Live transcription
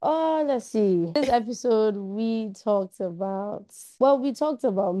let's see. This episode, we talked about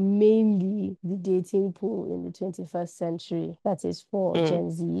mainly the dating pool in the 21st century. That is for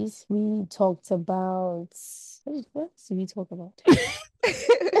Gen Zs. We talked about, what did we talk about?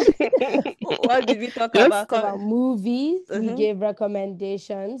 What did we talk We about? talked about movies. We gave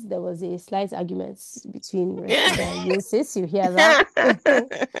recommendations. There was a slight argument between Rashida and Yilsis. You hear that?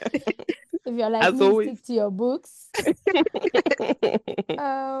 If you're like me, stick to your books.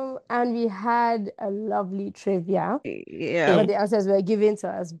 And we had a lovely trivia. Yeah. But the answers were given to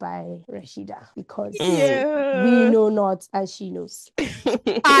us by Rashida because we know not and she knows.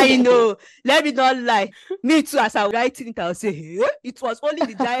 I know. Let me not lie. Me too, as I was writing it, I was saying, hey, it was only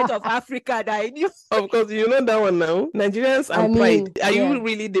the giant of Africa that I knew. Of course, you know that one now. Nigerians and pride. Are you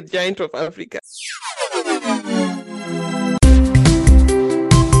really the giant of Africa?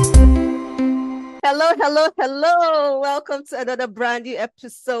 Hello. Welcome to another brand new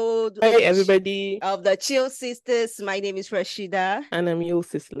episode. Hi, everybody. Of the Chill Sisters. My name is Rashida. And I'm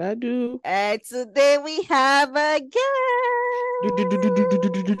Yilsis Ladu. And today we have a guest.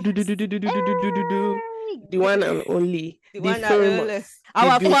 The one and only.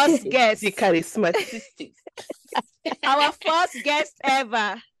 Our first guest. The charismatic. Our first guest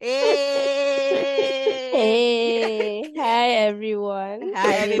ever. Hey. Hi, everyone.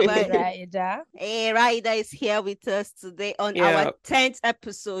 Hi, everybody. Raida. Hey, Raida is here with us today on our 10th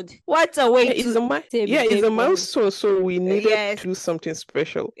episode. What a way it's a milestone, so we needed to do something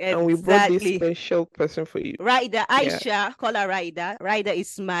special. Exactly. And we brought this special person for you. Raida, Aisha, call her Raida. Raida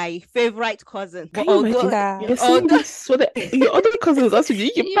is my favorite cousin. But your other cousins also,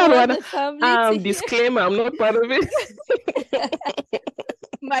 you part of it. Disclaimer, I'm not part of it.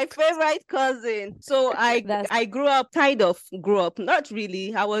 My favorite cousin. So I grew up, not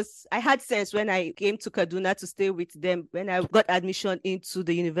really. I had sense when I came to Kaduna to stay with them when I got admission into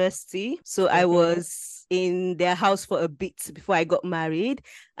the university. So I was in their house for a bit before I got married.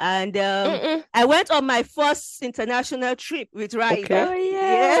 And I went on my first international trip with Raida. Okay. Oh,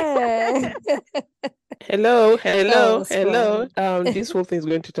 yeah. Hello. This whole thing is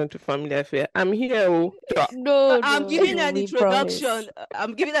going to turn to family affair. I'm here. I'm giving an introduction.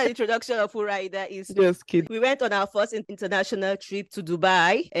 I'm giving an introduction of who Raida is. Just kidding. We went on our first international trip to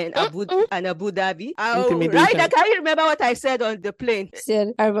Dubai and Abu Dhabi. Raida, can you remember what I said on the plane?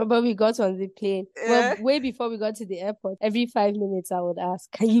 I remember we got on the plane. Well, way before we got to the airport, every 5 minutes I would ask,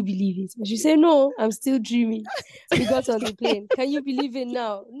 can you believe it? And she said, no, I'm still dreaming. We got on the plane. Can you believe it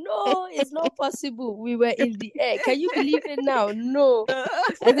now? No, it's not possible. We were in the air. Can you believe it now? No.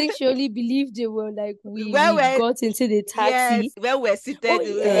 I think she only believed it when we got into the taxi. Yes, where we're seated.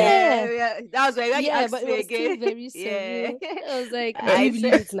 Yeah. That was when you asked but me it was again. Still very surreal. I was like, can you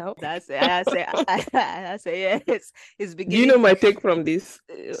believe it now? I say yes. It's beginning. Do you know my take from this?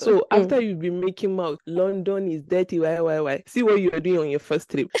 So after you've been making mouth, London is dirty, why? See what you are doing on your first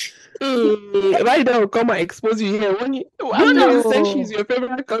trip. Right now, come and expose you here. You say she's your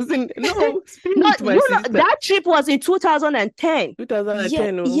favorite cousin. No, that trip was in 2010.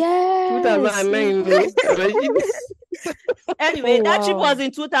 2010, yeah. 2009. Anyway, that trip was in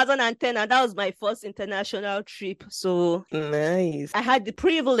 2010, and that was my first international trip. So nice. I had the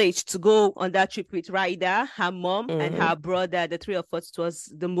privilege to go on that trip with Raida, her mom, and her brother. The three of us. It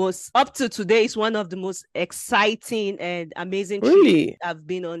was the most, up to today, it's one of the most exciting and amazing trips I've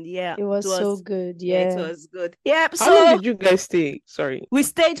been on. Yeah, it was so good. Yeah, it was good. Yeah. So how long did you guys stay? Sorry, we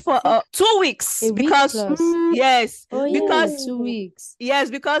stayed for 2 weeks because 2 weeks. Yes,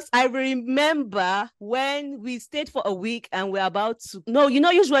 because I remember when we stayed for a week and we're about to. No,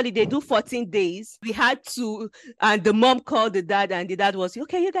 usually they do 14 days. We had to, and the mom called the dad, and the dad was,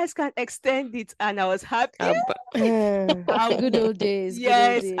 okay, you guys can extend it, and I was happy. Good old days.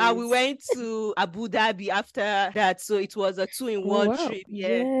 Yes, and we went to Abu Dhabi after that, so it was a 2-in-1 trip.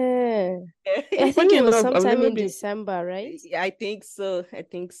 Yeah. I think it was sometime in December, right? I think so.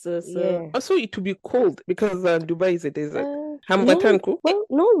 Yeah. Also, it will be cold because Dubai is a desert. Well,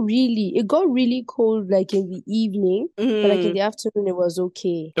 not really. It got really cold like in the evening, but like in the afternoon it was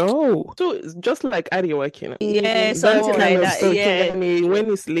okay. Oh, so it's just like Ariwaki. Yeah, something like that. Yeah,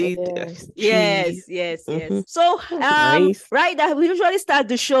 when it's late. Yes. So, nice. Right, we usually start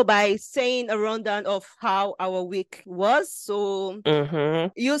the show by saying a rundown of how our week was. So,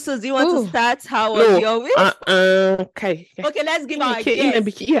 Yusuf, do you want to start? How was your week? Okay, let's give our guest.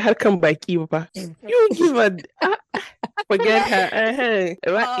 You give a. Forget her.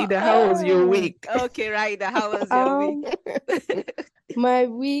 Raida, how was your week? Okay, Raida, how was your week? My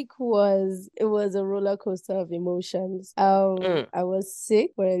week was a roller coaster of emotions. I was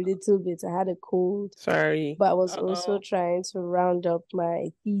sick for a little bit. I had a cold. Sorry. But I was also trying to round up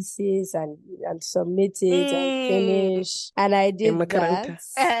my thesis and submit it and finish. And I did that.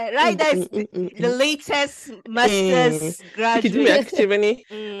 Raida is the latest master's graduate.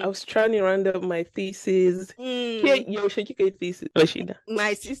 I was trying to round up my thesis. Rashida.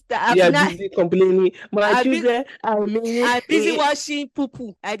 My sister, busy complaining. My children are I'm busy washing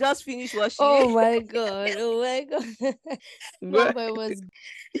poo-poo. I just finished washing. Oh my god. No, but it was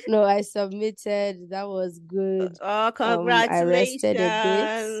I submitted. That was good. Oh, congratulations. I rested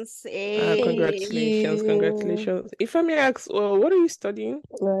a bit. Congratulations. If I may ask, what are you studying?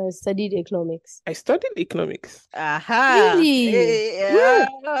 I studied economics. I studied economics. Aha. Really? Yeah.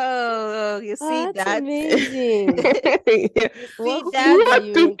 Oh, you see that's that? Amazing.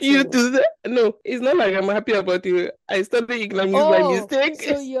 What took you to that? No, it's not like I'm happy about you. I studied economics by mistake.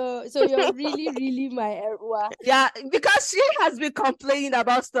 So you're really, really my erwa. Yeah, because she has been complaining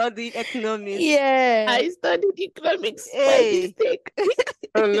about studying economics. Yeah. I studied economics by mistake.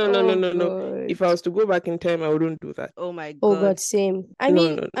 No. If I was to go back in time, I wouldn't do that. Oh my god. Oh god, same. I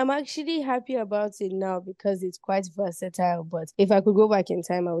mean, I'm actually happy about it now because it's quite versatile. But if I could go back in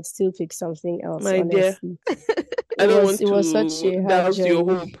time, I would still pick something else. My honestly. I don't want it was such a hard journey. your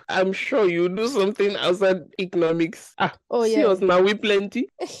hope. I'm sure you do something outside economics. See us now, we plenty.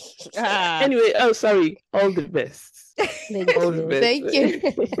 Anyway, sorry. All the best. Thank you.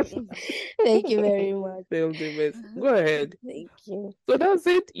 Thank you very much. All the best. Go ahead. Thank you. So that's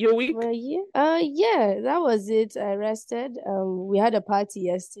it. Your week? Yeah, that was it. I rested. We had a party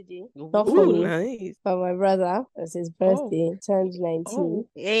yesterday. Not for me, nice. But my brother. It was his birthday. Turned 19.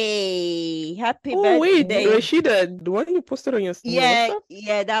 Hey, happy birthday! Wait, Rashida, the one you posted on your WhatsApp?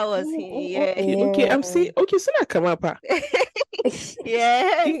 Yeah, that was him. Yeah. Okay, I'm seeing. Okay, so now come up.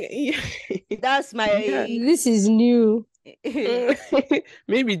 Yeah, that's my. This is new.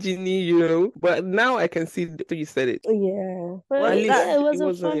 Maybe Ginny, but now I can see that you said it. Yeah. It was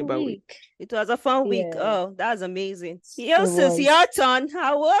a fun week. It was a fun week. Oh, that's amazing. It's your turn.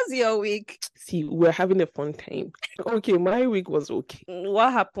 How was your week? See, we're having a fun time. Okay, my week was okay.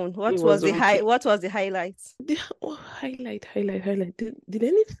 What happened? What was the highlights? Highlight. Did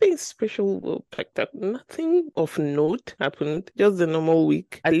anything special picked up? Nothing of note happened. Just the normal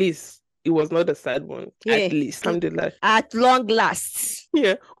week. At least it was not a sad one. Yeah. At least. Alhamdulillah. At long last.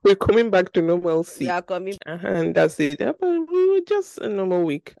 Yeah, we're coming back to normalcy. We are coming. And that's it. But we were just a normal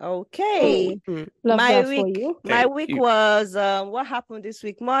week. Okay. My week was what happened this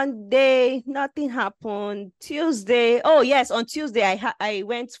week? Monday, nothing happened. Tuesday. Oh yes, on Tuesday I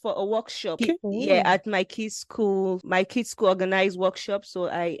went for a workshop. Yeah, at my kids' school. My kids' school organized workshop, so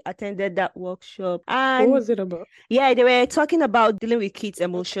I attended that workshop. And what was it about? Yeah, they were talking about dealing with kids'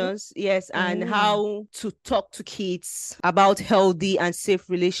 emotions. Yes, and how to talk to kids about healthy and safe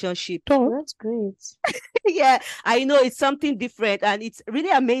relationship. That's great. Yeah, I know it's something different, and it's really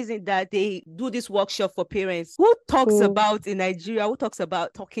amazing that they do this workshop for parents. Who talks about in Nigeria? Who talks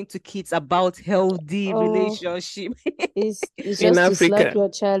about talking to kids about healthy relationship? It's just in Africa. Slap your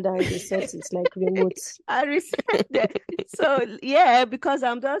child and reset it like remote. I reset that. So yeah, because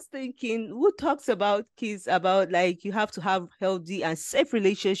I'm just thinking, who talks about kids about like you have to have healthy and safe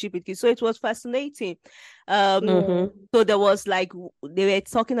relationship with kids? So it was fascinating. So there was like they were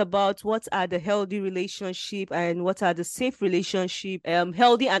talking about what are the healthy relationship and what are the safe relationship,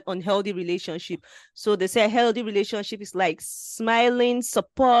 healthy and unhealthy relationship. So they say healthy relationship is like smiling,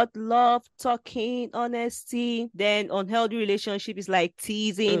 support, love, talking, honesty. Then unhealthy relationship is like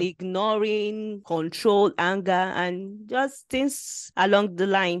teasing, ignoring, control, anger, and just things along the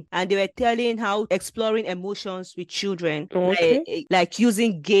line. And they were telling how exploring emotions with children, like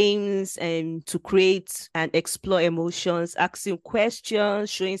using games and to create and explore emotions, asking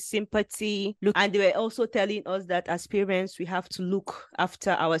questions, showing sympathy. And they were also telling us that as parents, we have to look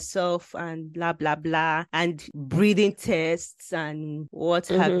after ourselves and blah, blah, blah, and breathing tests and what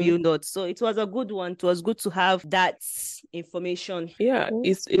have you not. So it was a good one. It was good to have that information. Yeah,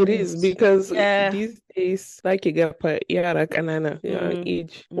 it is because these days, like you get kanana,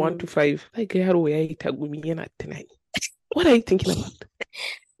 age 1 to 5. Like what are you thinking about?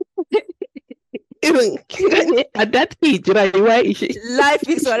 Even at that age, right? Life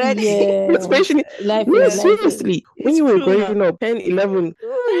is already especially seriously when you were growing up 10, 11,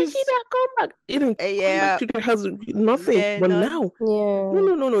 come back. Back to has nothing. But now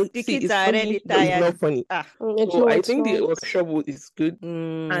no. The kids are already tired. It's not funny. So I think the workshop is good.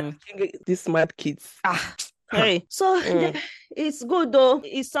 And these smart kids Hey, so it's good though.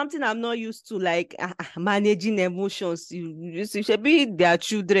 It's something I'm not used to, like managing emotions. You should be their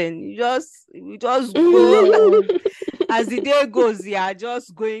children. You just go as the day goes. Yeah,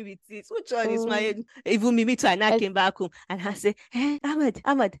 just going with it. Which one is my? Even me too. And I came back home and I say, "Hey,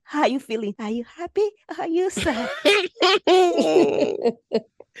 Ahmed, how are you feeling? Are you happy? Are you sad?"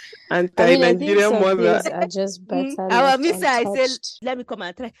 Anti-Nigerian mother. Are just better Our left mister, I said, untouched. let me come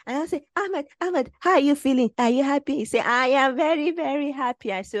and try. And I say, Ahmed, how are you feeling? Are you happy? He say, I am very, very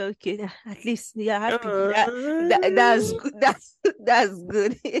happy. I say, okay, at least you're happy. That's good. That's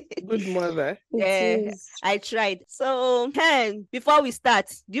good. Good mother. Yeah, I tried. So, before we start,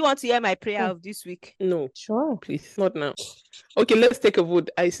 do you want to hear my prayer of this week? No. Sure. Please, not now. Okay, let's take a vote.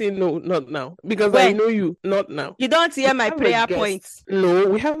 I say no, not now. Because When? I know you, not now. You don't hear my prayer points. No,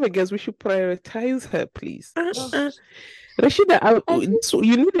 we have a guest. We should prioritize her, please. Rashida, so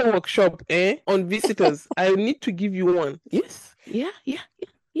you need a workshop on visitors. I need to give you one. Yes. Yeah.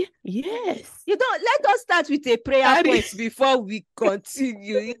 Yes. You don't let us start with a prayer point before we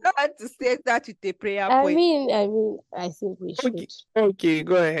continue. You don't have to start with a prayer point. I think we should. Okay,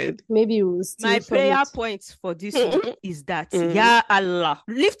 go ahead. Maybe we'll steal my prayer point for this one is that Ya Allah.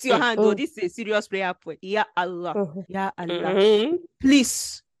 Lift your hand, though. This is a serious prayer point. Ya Allah. Ya Allah.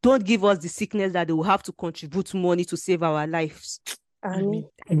 Please don't give us the sickness that they will have to contribute money to save our lives. Amen.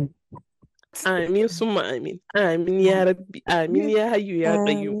 Ya Rabbi. Ya Hayyu Ya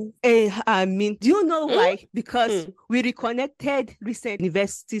Qayyum. Do you know why? Because we reconnected recent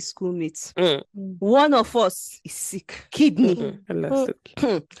university schoolmates. One of us is sick. Kidney.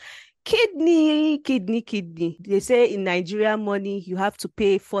 Kidney. They say in Nigeria money, you have to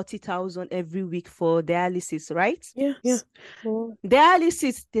pay 40,000 every week for dialysis, right? Yeah.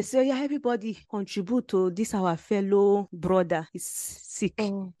 Dialysis, they say, everybody contribute to this, our fellow brother is sick.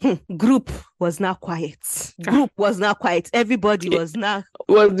 Group was now quiet. Everybody was now.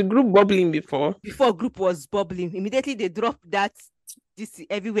 Was the group bubbling before? Before group was bubbling. Immediately they dropped that. This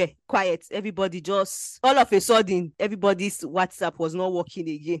everywhere quiet. Everybody just all of a sudden everybody's WhatsApp was not working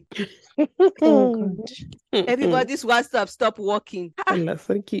again. Everybody's WhatsApp stopped working.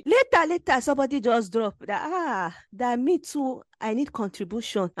 Later somebody just dropped that me too, I need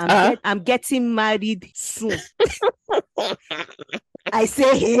contribution. I'm getting married soon. I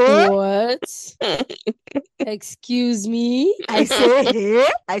say, hey? What? Excuse me? I say, hey?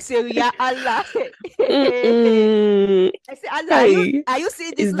 I say, Ya Allah. I say, Allah, are you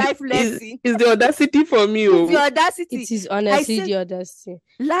seeing this life lesson? Is the audacity for me? It's the audacity. It is honestly the audacity.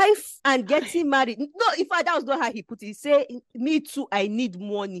 Life and getting married. No, in fact, that was not how he put it. He said, me too, I need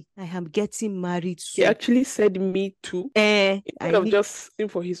money. I am getting married soon. He actually said me too. Instead of just in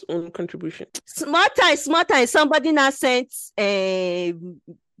for his own contribution. Smart time. Somebody now sent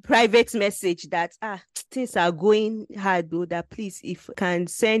private message that things are going hard though, that please if can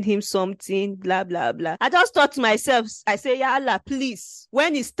send him something, blah blah blah. I just thought to myself, I say, Ya Allah, please,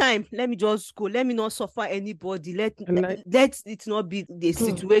 when it's time, let me just go. Let me not suffer anybody. Let it not be the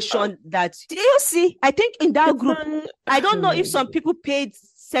situation that you see. I think in that group, I don't know if some people paid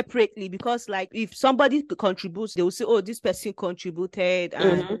separately, because like if somebody contributes, they will say, oh, this person contributed.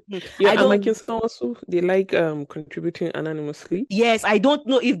 And also they like contributing anonymously. Yes, I don't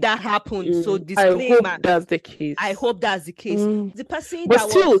know if that happened. So disclaimer, I hope that's the case. The person, but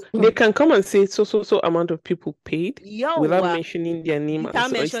still they can come and say so amount of people paid without mentioning their name. But I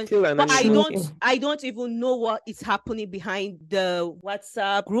don't even know what is happening behind the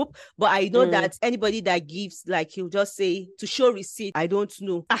WhatsApp group. But I know that anybody that gives, like, he'll just say to show receipt. I don't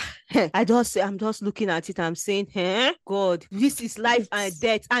know. I'm just looking at it. I'm saying, God, this is life and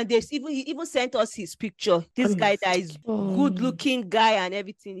death. And he even sent us his picture. This guy that is good-looking guy and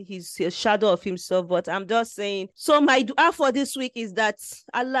everything. He's a shadow of himself. But I'm just saying. So my dua for this week is that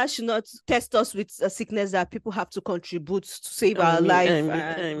Allah should not test us with a sickness that people have to contribute to save our life.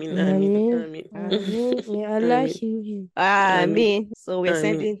 Amen. May Allah heal him. Amen. So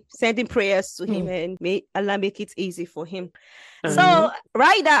we're sending prayers to him, and may Allah make it easy for him. So,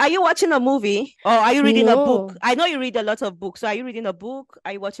 Raida, are you watching a movie or are you reading a book? I know you read a lot of books. So are you reading a book?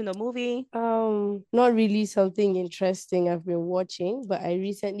 Are you watching a movie? Not really something interesting I've been watching, but I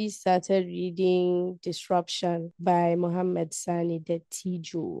recently started reading Disruption by Mohammed Sani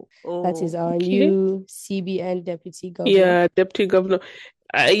Dettijo. That is our new CBN deputy governor. Yeah, deputy governor.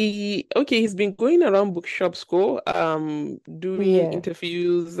 He's been going around bookshops, doing Yeah.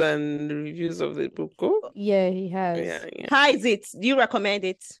 interviews and reviews of the book, Yeah, he has. Yeah. How is it? Do you recommend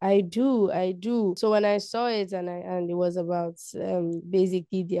it? I do. So when I saw it and it was about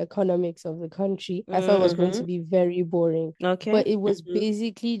basically the economics of the country, I thought it was going to be very boring. Okay. But it was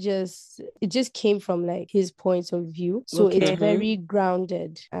basically it just came from like his point of view. So it's very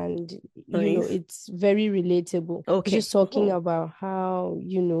grounded and you know, it's very relatable. Okay. Just talking about how,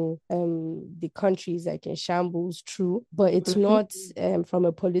 you know, the country is like in shambles, true, but it's not from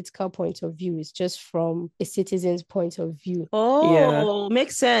a political point of view. It's just from a citizen's point of view. Oh,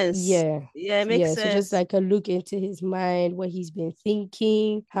 makes sense. Yeah, makes sense. So just like a look into his mind, what he's been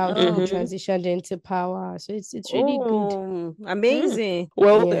thinking, how he transitioned into power. So it's really good. Amazing.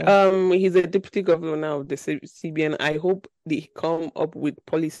 Well, he's a deputy governor now of the CBN. I hope they come up with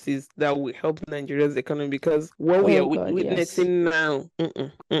policies that will help Nigeria's economy, because what we are witnessing now,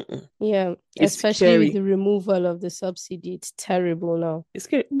 yeah, it's especially scary. with the removal of the subsidy, it's terrible now. It's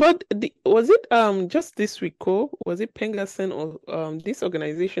scary. But was it just this week, was it Pengasen or this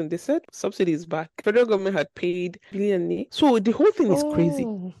organization? They said subsidy is back. Federal government had paid billion. So the whole thing is crazy.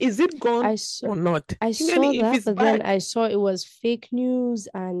 Is it gone or not? I saw that, but then I saw it was fake news,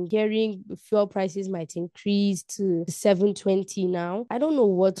 and hearing fuel prices might increase to 720 now. I don't know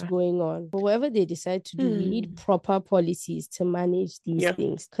what's going on, but whatever they decide to do, we need proper policies to manage these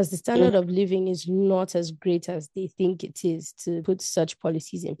things, because the standard of living is not as great as they think it is to put such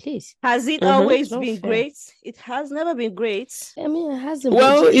policies in place. Has it always been great? It has never been great. I mean, it hasn't.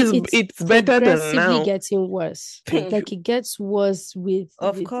 Well, it's better than now. Getting worse. Like it gets worse with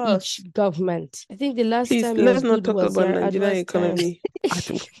each government. I think the last time let's not talk about Nigerian economy.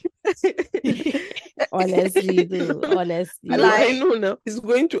 Honestly, I know now it's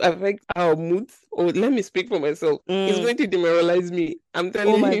going to affect our moods. Let me speak for myself. It's going to demoralize me. I'm telling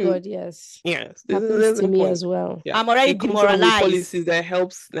you. Oh my God, yes. Yes, happens to me as well. I'm already demoralized. Policies that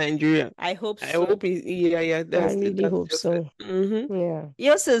helps Nigeria. I hope so. I hope I really hope so. Yeah.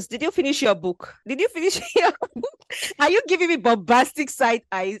 Yosef, did you finish your book? Are you giving me bombastic side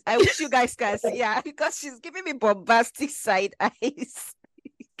eyes? I wish you guys can see. Yeah, because she's giving me bombastic side eyes.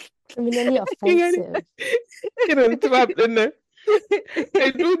 Criminally offensive. Get on trap, I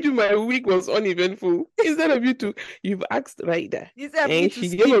told you my week was uneventful. Instead of you've asked Raida, and she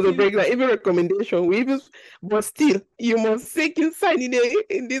gave us a breakdown, even recommendation. But still, you must seek inside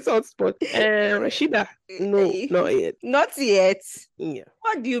in this hotspot. Rashida, no, not yet. Not yet. Yeah.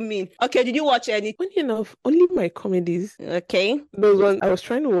 What do you mean? Okay, did you watch any? Funny enough, only my comedies. Okay. Those ones. I was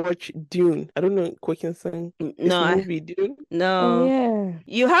trying to watch Dune. I don't know Quickensong. No. Movie Dune. No. Oh, yeah.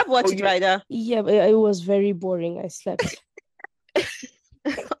 You have watched it, Raida? Yeah, but it was very boring. I slept.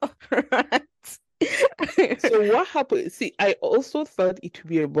 Right. So what happened? See, I also thought it would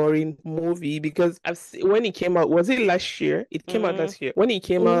be a boring movie because when it came out, was it last year? It came out last year. When it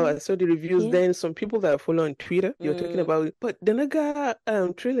came out, I saw the reviews. Then some people that I follow on Twitter, they were talking about it. But then I got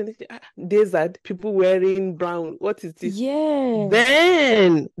trailer. Desert people wearing brown. What is this? Yeah.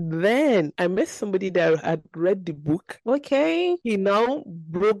 Then I met somebody that had read the book. Okay. He now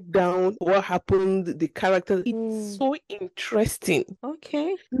broke down what happened, the characters. It's so interesting.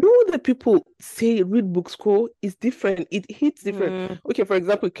 Okay. No, the people say read books is different. It hits different. Okay, for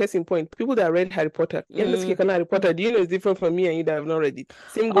example, case in point, people that read Harry Potter. Harry Potter, do you know it's different from me and you that have not read it?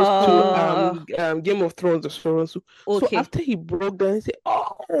 Same goes to Game of Thrones or so on. So after he broke down, he said,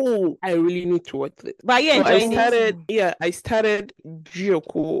 "Oh, I really need to watch this." But you enjoying it? Yeah, I started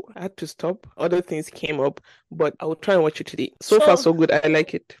Gyoko. I had to stop. Other things came up, but I will try and watch it today. So far, so good. I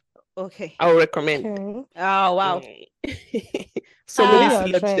like it. Okay. I'll recommend. Okay. Oh, wow.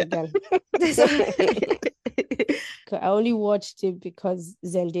 Somebody slept. I only watched it because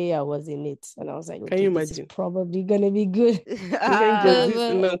Zendaya was in it, and I was like, okay, can you this imagine? is probably gonna be good.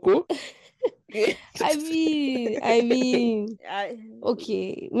 I mean,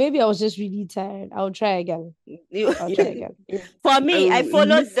 okay, maybe I was just really tired. I'll try again. For me, I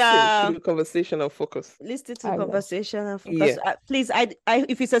followed the conversation and focus. Listen to the conversation and focus. Please,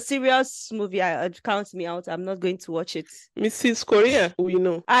 if it's a serious movie, I'd count me out. I'm not going to watch it. Mrs. Korea, we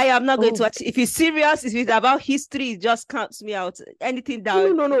know. I am not going to watch it. If it's serious, if it's about history, it just counts me out. Anything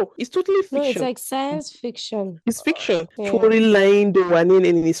down. No. It's totally fiction. No, it's like science fiction. It's fiction. Storyline, the one in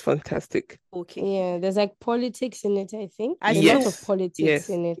is fantastic. Okay. Yeah, there's like politics in it, I think. A lot of politics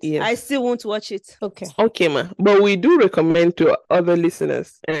in it. Yes. I still won't watch it. Okay, ma. But we do recommend to other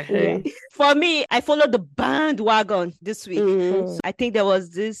listeners. Yeah. For me, I followed the bandwagon this week. I think there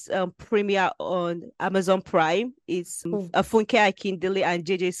was this premiere on Amazon Prime. It's a Funke Akindele and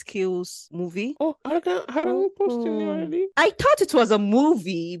JJ Skills movie. Oh, I haven't posted it already. I thought it was a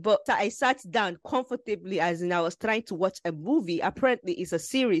movie, but I sat down comfortably as in I was trying to watch a movie. Apparently, it's a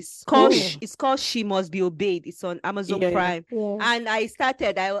series called it's called She Must Be Obeyed. It's on Amazon Prime. Yeah. And I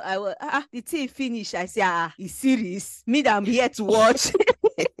started, the thing finished. I said, it's serious. Me that I'm here to watch.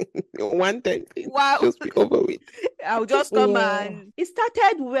 One time. Wow. Just be over with. I'll just come and it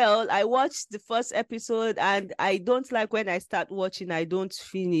started well. I watched the first episode and I don't like when I start watching, I don't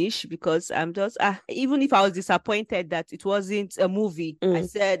finish because I'm just, even if I was disappointed that it wasn't a movie, I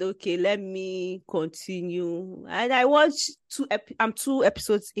said, okay, let me continue. And I watched I'm 2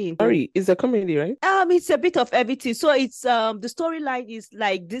 episodes in. Sorry, it's a comedy, right? It's a bit of everything. So it's the storyline is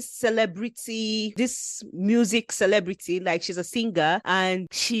like this music celebrity, like she's a singer and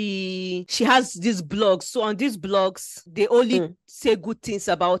she has these blogs. So on these blogs, they only say good things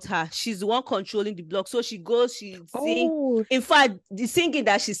about her. She's the one controlling the blog. So she goes, she sings. In fact, the singing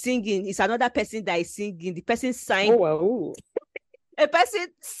that she's singing is another person that is singing. The person signed. A person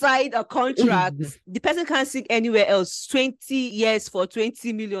signed a contract. The person can't sing anywhere else. 20 years for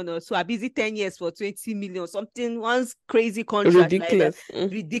 20 million or so. I'm busy 10 years for 20 million. One's crazy contract. Ridiculous. Like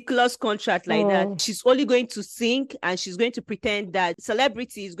that. Ridiculous contract like that. She's only going to sing and she's going to pretend that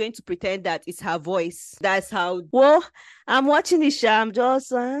celebrity is going to pretend that it's her voice. That's how. Well, I'm watching it, I'm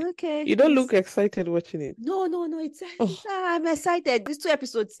just okay. You don't look excited watching it. No. I'm excited. These 2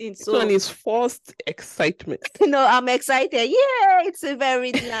 episodes in. So this one is forced excitement. No, I'm excited. Yeah, it's a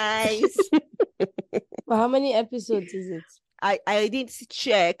very nice. But how many episodes is it? I didn't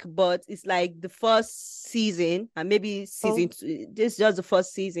check, but it's like the first season and maybe season 2. This is just the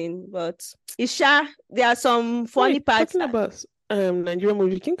first season, but there are some funny parts. Talking about Nigerian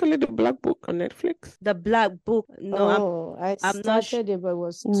movie, can you call it The Black Book on Netflix? The Black Book. No, I started it, but it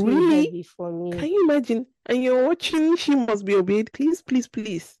was too really heavy for me. Can you imagine? And you're watching She Must Be Obeyed. Please.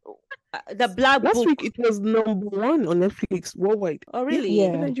 The Black Book. Last week it was #1 on Netflix worldwide. Oh, really?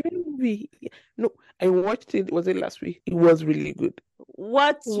 Yeah. The Nigerian movie. No, I watched it. Was it last week? It was really good.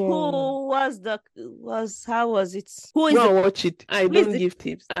 How was it? Who is watch it. I don't give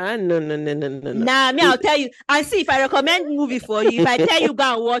tips. No. Nah, I'll tell you. And see, if I recommend movie for you, if I tell you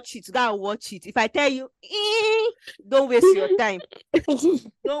go and watch it, go and watch it. If I tell you, don't waste your time.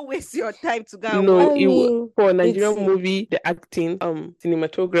 Don't waste your time to go and watch it. For a Nigerian movie, the acting,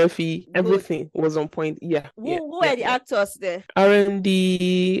 cinematography, everything was on point. Yeah. Who are the actors there?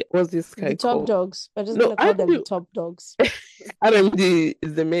 R&D, what's this guy called? Top Dogs. I'm just gonna call them the Top Dogs. R&D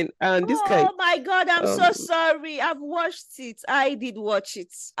is the main, and this guy. Oh my God, I'm so sorry. I've watched it. I did watch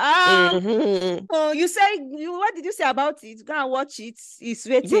it. Oh, you say what did you say about it? Go and watch it. It's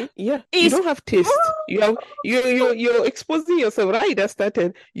waiting. Yeah. You don't have taste. You're exposing yourself. Raida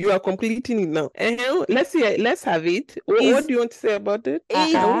started. You are completing it now. Let's have it. What do you want to say about it? Can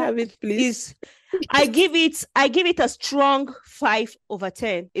we have it, please? I give it a strong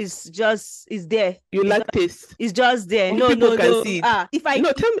 5/10. It's there. You like taste. It's just there. No. See it.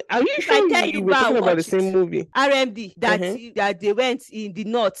 Tell me, are you sure you were talking about the same movie? RMD that they went in the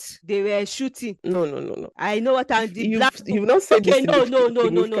north. They were shooting. No. I know what I'm doing. You've not said okay. This No.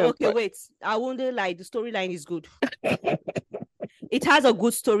 Okay, wait. I wouldn't lie. The storyline is good. It has a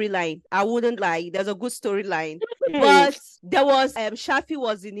good storyline. I wouldn't lie. There's a good storyline. But there was Shafi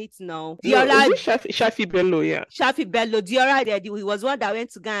was in it now. Shafi Bello, yeah. Shafi Bello. Diora there. He was one that went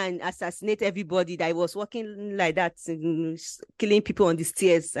to go and assassinate everybody that was walking like that, killing people on the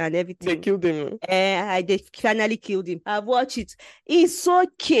stairs and everything. They killed him. They finally killed him. I've watched it. It's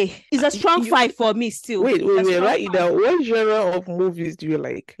okay. It's a strong 5 for me still. Wait, Raida, what genre of movies do you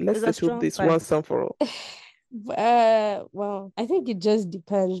like? Let's settle this once and for all. Well, I think it just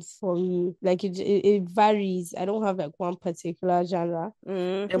depends for me. Like it varies. I don't have like one particular genre.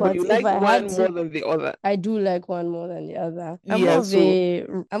 But you like one more than the other. I do like one more than the other. I'm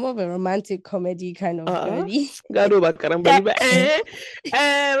more of a romantic comedy kind of girly.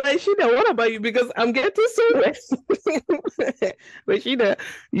 Rashida, what about you? Because I'm getting so Rashida,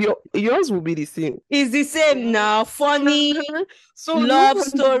 yours will be the same. It's the same now. Funny. So love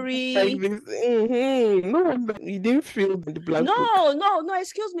story. No, you didn't feel the Black Book. No.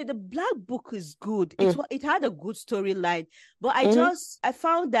 Excuse me. The Black Book is good. It had a good storyline, but I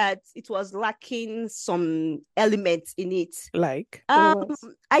found that it was lacking some elements in it. Like, I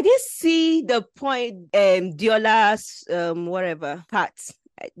didn't see the point. Diola's whatever part.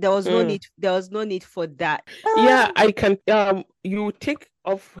 there was no need. There was no need for that. Yeah, I can. You take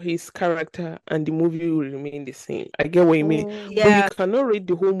off his character, and the movie will remain the same. I get what you mean. But Yeah. you cannot rate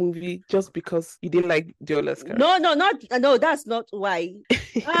the whole movie just because you didn't like Diola's character. No, that's not why.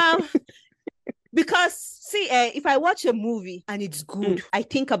 Because see, if I watch a movie and it's good, I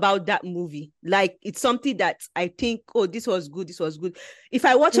think about that movie. Like it's something that I think, oh, this was good. If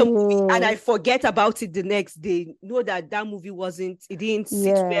I watch a movie and I forget about it the next day, know that movie it didn't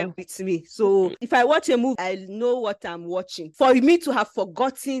sit well with me. So if I watch a movie, I know what I'm watching. For me to have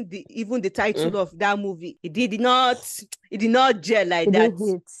forgotten even the title of that movie, it did not gel like that.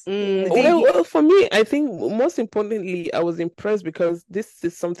 Well, for me, I think most importantly, I was impressed because this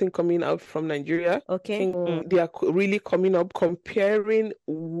is something coming out from Nigeria. Okay. I think they are really coming up, comparing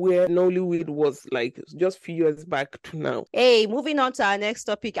where Nollywood was like just few years back to now. Hey, moving on to our next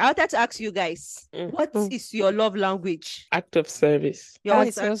topic. I wanted to ask you guys, what is your love language? Act of service.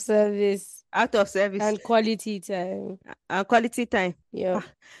 Act of service. Act of service. And quality time. Yeah.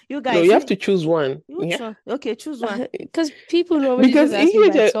 You guys. No, you have to choose one. Okay, choose one. Because people normally because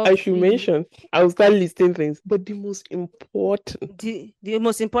I should mention, I'll start listing things, but the most important. The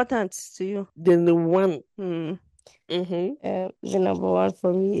most important to you. Then the one. The number one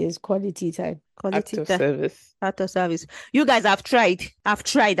for me is quality time. Act of service. Act of service. You guys have tried. I've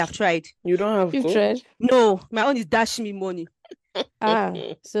tried. You don't have. You've tried? No, my own is dash me money.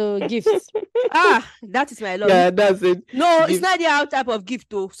 So gifts. That is my love. Yeah, that's it. No, it's not the type of gift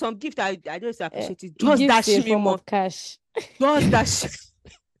though. Some gift I don't appreciate it. Just dash me more cash. Just dash.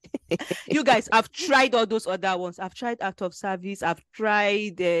 You guys, I've tried all those other ones. I've tried act of service. I've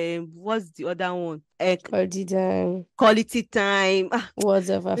tried what's the other one? Quality time. Quality time. Words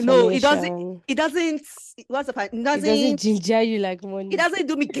of affirmation. No, it doesn't. Words of affirmation. It doesn't ginger you like money. It doesn't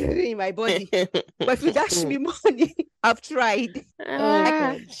do me good in my body. But if you dash me money, I've tried.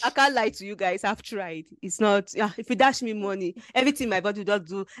 I can't lie to you guys. I've tried. It's not. If you dash me money, everything my body will just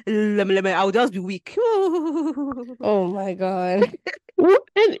do. I will just be weak. Oh my god. Let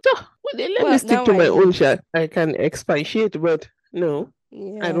me stick to my own shot. I can expatiate, but no.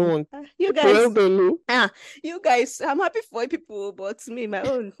 Yeah. I don't want. You guys, well, don't know. You guys, I'm happy for people, but me, my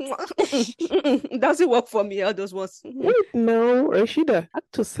own doesn't work for me. All those ones. Wait, no, Rashida,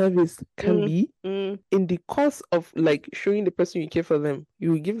 act of service can be in the course of like showing the person you care for them.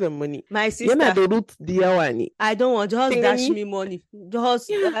 You will give them money. My sister, I don't want just dash me money.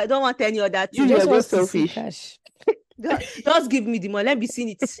 I don't want any other thing. You are just selfish. Cash. Just give me the money. Let me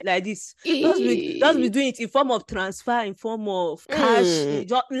see it like this. Just be doing it in form of transfer, in form of cash.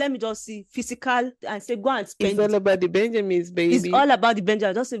 Let me just see physical and say go and spend. It's all about the Benjamins, baby. It's all about the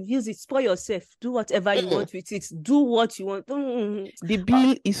Benjamin. Just use it, spoil yourself. Do whatever you want with it. Do what you want. The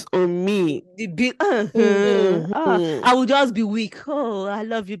bill is on me. The bill. I will just be weak. Oh, I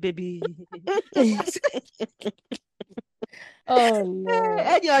love you, baby. Oh no!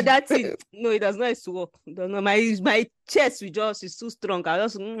 Any other thing? No, it does not work. Don't know. My chest is too strong. I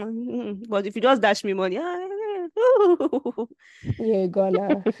just. But if you just dash me money, you're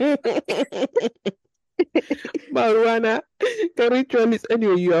gonna. Marwana, the ritual is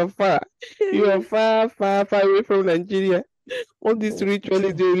anyway. You are far away from Nigeria. All these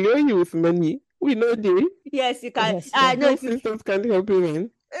rituals, they lure you with money. We know they. Yes, you can. Yes, no systems can't help you, man.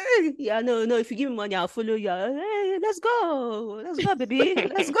 Yeah, no. If you give me money, I'll follow you. Hey, let's go, baby.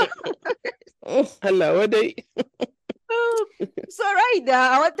 Let's go. Hello, what day? So Raida,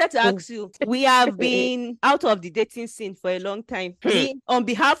 I wanted to ask you. We have been out of the dating scene for a long time. On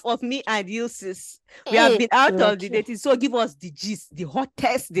behalf of me and you, sis, we have been out of the dating. So give us the gist, the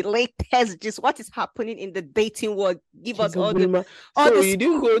hottest, the latest gist. What is happening in the dating world? Give us all the. So you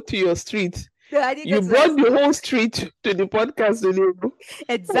didn't go to your street. You brought the whole street to the podcast.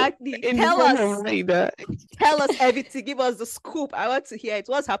 Exactly. Tell us everything. Give us the scoop. I want to hear it.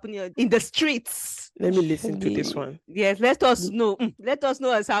 What's happening in the streets? Let me listen to this one. Yes, let us know. Let us know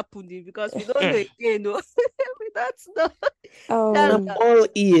what's happening because we don't know again. No. We don't know. I'm all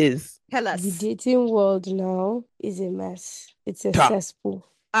ears. Tell us. The dating world now is a mess. It's a cesspool.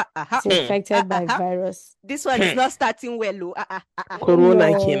 It's infected by virus. This one is not starting well. Corona.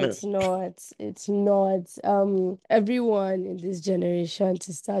 No, it's not. Everyone in this generation,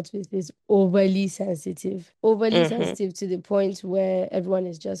 to start with, is overly sensitive. Sensitive to the point where everyone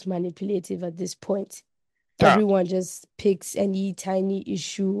is just manipulative at this point. Everyone just picks any tiny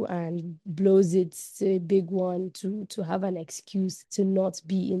issue and blows it to a big one to have an excuse to not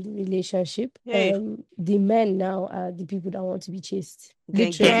be in the relationship. The men now are the people that want to be chased.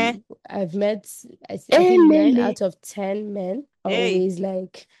 Literally, I've met, I think 9 out of 10 men are always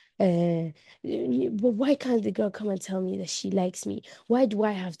like, but why can't the girl come and tell me that she likes me? Why do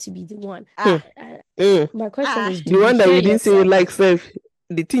I have to be the one? My question is, do the you one that hear you didn't say you yourself? like self,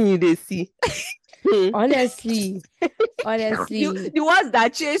 the thing you did see. Honestly, The ones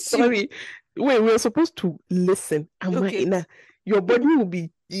that chase you. Sorry, wait, we're supposed to listen. Okay. Your body will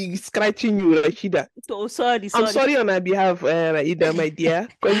be scratching you, Rashida. So sorry. I'm sorry on our behalf, Raida, my dear.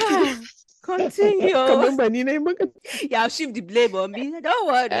 Continue. Yeah, shift the blame on me. Don't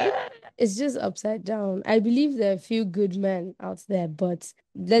worry. It's just upside down. I believe there are a few good men out there, but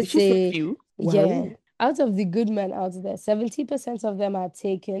let's Did you say say, few? yeah, out of the good men out there, 70% of them are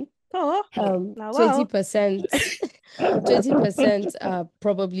taken. 20% 20% are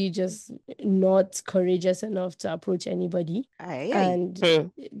probably just not courageous enough to approach anybody. And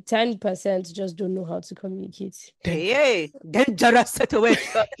 10% just don't know how to communicate. Dangerous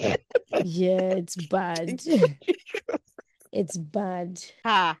situation. Yeah, it's bad. It's bad.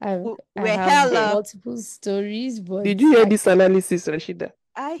 I have multiple stories, but did you hear this analysis, Rashida?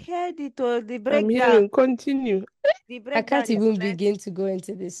 I heard it. The breakdown. I'm hearing. Continue. I can't even begin to go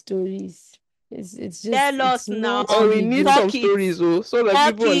into the stories. It's just tell us now. We need some stories, so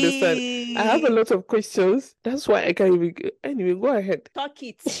that people understand. I have a lot of questions. That's why I can't even. Anyway, go ahead. Talk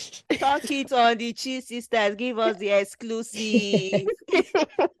it on the Cheese Sisters. Give us the exclusive.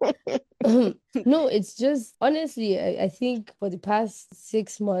 No, it's just honestly, I think for the past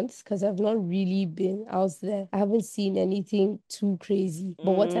 6 months, because I've not really been out there, I haven't seen anything too crazy.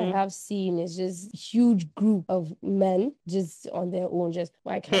 But what I have seen is just huge group of men just on their own. Just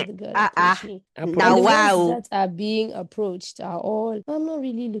why can't the girl approach me? Now, the ones that are being approached are all. I'm not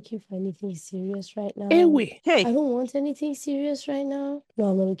really looking for anything serious right now. I don't want anything serious right now. No,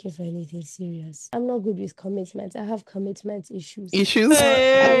 I'm not looking for anything serious. I'm not good with commitment. I have commitment issues.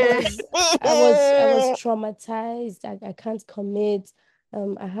 I was traumatized. I can't commit.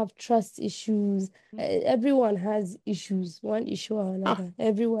 I have trust issues. Everyone has issues, one issue or another.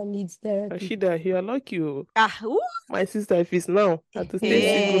 Everyone needs therapy. Rashida, you are lucky. My sister, if it's now, I have to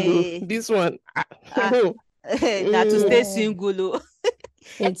stay single. This one. That to stay single.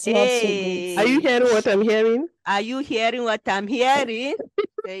 It's not so great. Are you hearing what I'm hearing? Are you hearing what I'm hearing?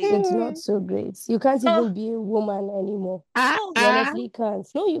 It's not so great. You can't even be a woman anymore. You honestly can't.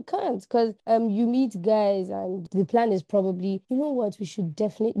 No, you can't, because you meet guys and the plan is probably, you know what, we should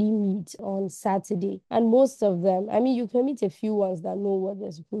definitely meet on Saturday. And most of them, I mean, you can meet a few ones that know what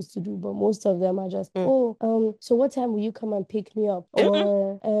they're supposed to do, but most of them are just, so what time will you come and pick me up?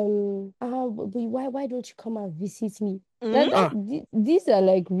 Or why don't you come and visit me? These are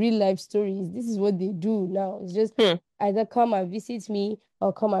like real life stories. This is what they do now. It's just either come and visit me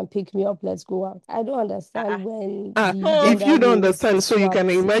or come and pick me up. Let's go out. I don't understand when if you don't understand, so you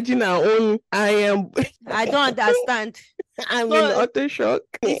can imagine our own. I don't understand. I'm in utter shock.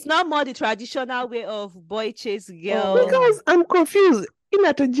 It's not more the traditional way of boy chase girl. Because I'm confused. In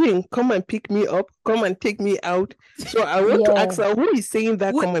at a gym, come and pick me up, come and take me out. So I want to ask her, who is saying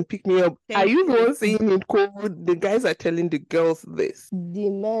that come and pick me up? Are you the one saying in COVID? The guys are telling the girls this. The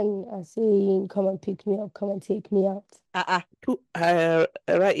men are saying, come and pick me up, come and take me out.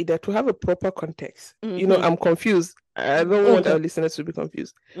 Raida, to have a proper context, I'm confused. I don't want our listeners to be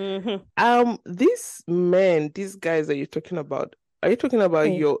confused. These men, these guys that you're talking about, are you talking about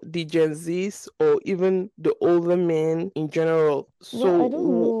the Gen Zs or even the older men in general? So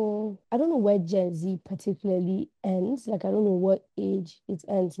I don't know where Gen Z particularly ends. Like, I don't know what age it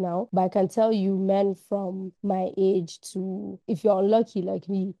ends now, but I can tell you men from my age to, if you're unlucky like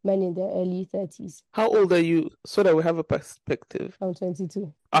me, men in their early 30s. How old are you, so that we have a perspective? I'm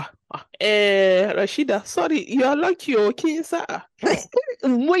 22. Rashida, sorry, you are lucky, okay, sir.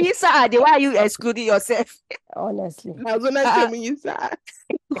 Why are you excluding yourself? Honestly. What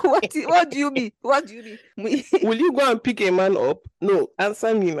do you mean? What do you mean? Will you go and pick a man up? No,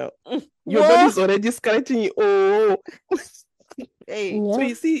 answer me now. Your body's already scratching you. So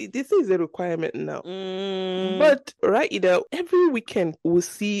you see, this is a requirement now. But Raida, every weekend we'll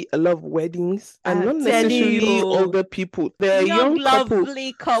see a lot of weddings and not necessarily older people. They're young couples.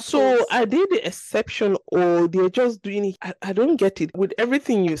 So are they the exception or they're just doing it? I don't get it. With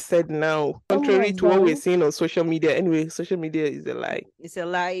everything you said now, contrary to what we're seeing on social media. Anyway, social media is a lie. It's a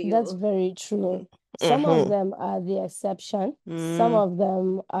lie. That's very true. Some of them are the exception. Some of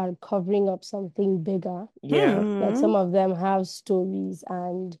them are covering up something bigger. Like some of them have stories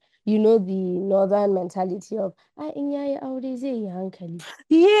and the northern mentality of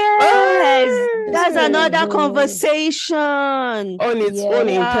yes, that's another conversation on its own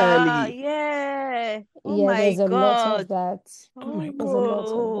entirely. There's a lot of that.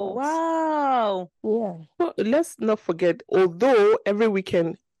 Wow. Yeah. Well, let's not forget, although every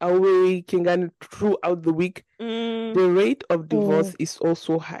weekend away Kingani throughout the week, the rate of divorce is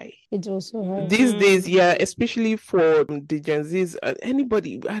also high. It's also high. These days, yeah, especially for the Gen Zs,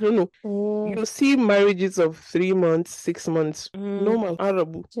 anybody, I don't know, you see marriages of 3 months, 6 months, normal,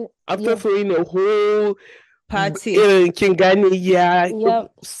 Arabu. After throwing a whole party, Kingani,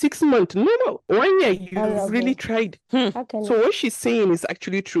 6 months, normal. 1 year, you've really tried. So what she's saying is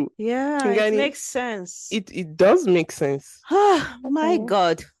actually true. Yeah, Kingani, it makes sense. It does make sense. Oh my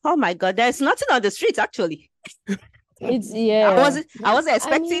God. There's nothing on the streets, actually. It's I wasn't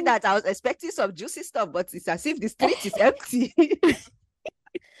expecting that. I was expecting some juicy stuff, but it's as if the street is empty.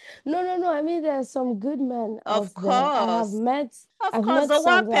 No. I mean, there's some good men. Of course. I have met. Of course, the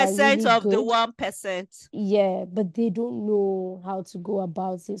 1% of the 1%. Yeah, but they don't know how to go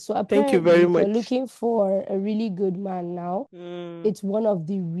about it. So apparently, thank you very much. If you're looking for a really good man now, it's one of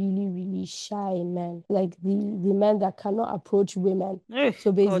the really, really shy men. Like the men that cannot approach women.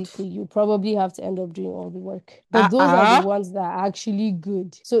 So basically, you probably have to end up doing all the work. But those are the ones that are actually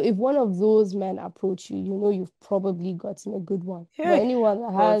good. So if one of those men approach you, you know you've probably gotten a good one. But anyone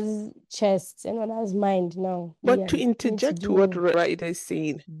that has chest, anyone that has mind now. But to interject to what Raida is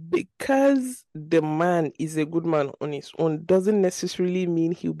saying, because the man is a good man on his own doesn't necessarily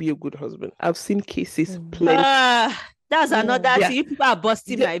mean he'll be a good husband. I've seen cases plenty. That's another thing. People are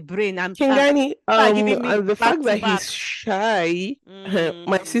busting my brain. Kingani, and the fact that he's shy,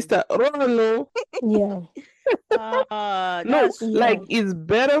 my sister, no. It's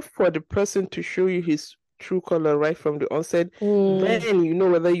better for the person to show you his true color right from the onset. Then you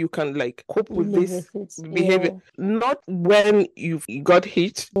know whether you can cope with this behavior. Not when you've got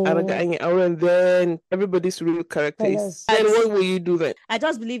hit and then everybody's real character is. Then what will you do then? I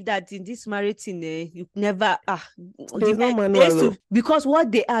just believe that in this marriage thing, you never there's no manual, because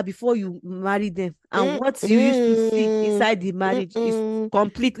what they are before you marry them and what you used to see inside the marriage is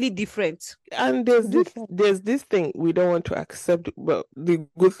completely different. And there's this thing we don't want to accept. But the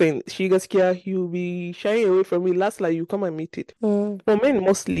good thing, you'll be shying away from me. Last you come and meet it. For men,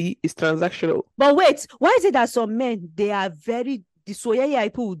 mostly it's transactional. But wait, why is it that some men, they are very the soyayya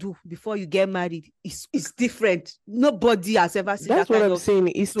people will do before you get married is different. Nobody has ever seen that's what I'm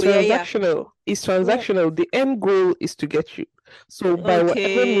saying. It's transactional. It's transactional. The end goal is to get you. So by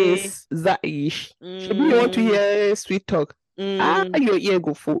whatever means that is, maybe you want to hear sweet talk. Your ear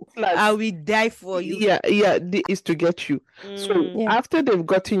go full. I will die for you. Yeah, is to get you. So after they've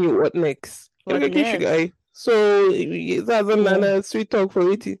gotten you, what next? So that's another sweet talk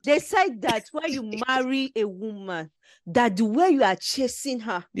for it. They said that when you marry a woman, that the way you are chasing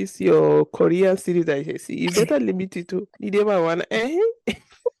her. This your Korean series I see. You better limit it to.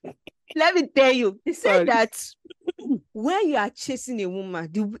 Let me tell you. They said that when you are chasing a woman,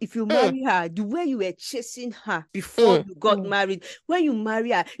 if you marry her, the way you were chasing her before you got married, when you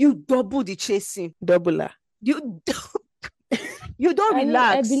marry her, you double the chasing. Double her. You don't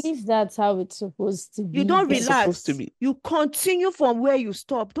relax. I believe that's how it's supposed to be. You don't relax. You continue from where you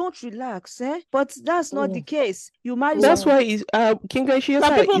stop. Don't relax, But that's not the case. You marry. That's why Kinga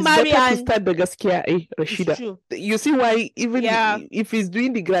people marry and start the gaskia, Rashida. You see why even if he's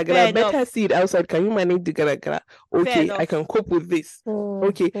doing the gra-gra, better see it outside. Can you manage the gra-gra? Okay, I can cope with this.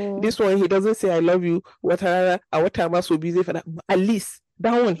 This one he doesn't say I love you. What time will be there for that? At least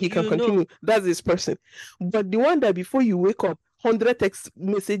that one he can continue. That's his person. But the one that before you wake up, 100 text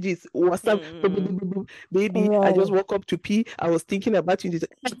messages, WhatsApp, baby, I just woke up to pee. I was thinking about you.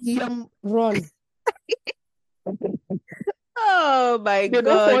 Run. Oh my God. They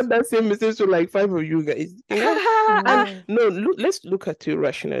don't want that same message to 5 of you guys. And let's look at it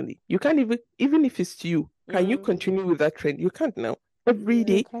rationally. You can't even if it's you, can you continue with that trend? You can't now. Every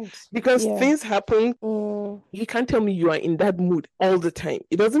day, because things happen. You can't tell me you are in that mood all the time.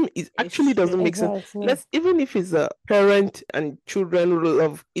 It actually doesn't make sense. Even if it's a parent and children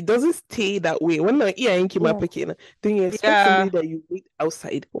love, it doesn't stay that way. When then you expect somebody that you meet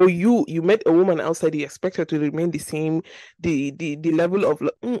outside, or you met a woman outside, you expect her to remain the same, the level of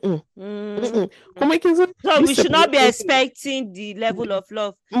love. So we should not be expecting the level of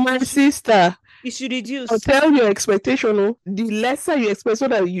love. My sister, it should reduce. I'll tell your expectation. The lesser you expect, so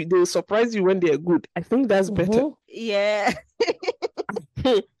that they'll surprise you when they're good. I think that's better. Yeah.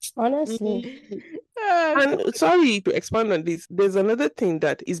 Honestly. And sorry to expand on this, there's another thing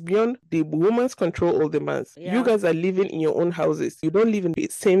that is beyond the woman's control or the man's. You guys are living in your own houses. You don't live in the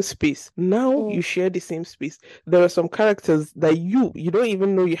same space. Now you share the same space. There are some characters that you don't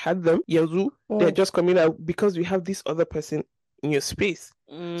even know you had them. They're just coming out because you have this other person in your space.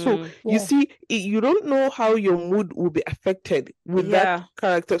 So you see, you don't know how your mood will be affected with that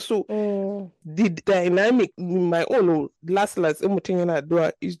character. So the dynamic, my own last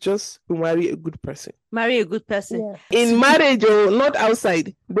is just to marry a good person. Marry a good person. In marriage or not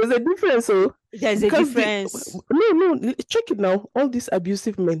outside. There's a difference. There's a difference. No, check it now. All these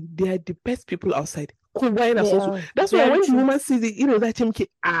abusive men, they are the best people outside. That's why when the woman sees it, that him,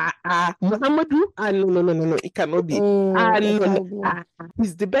 Muhammadu, no, it cannot be.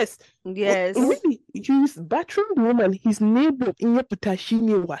 He's the best. Yes. Really, he's battering the woman, his neighbor, in your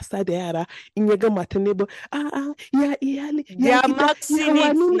putashini wasada, in your gamata neighbor. They are maxing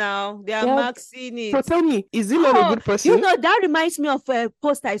it now. They are maxing it. So tell me, is he not a good person? That reminds me of a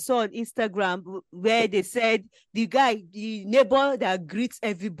post I saw on Instagram where they said the neighbor that greets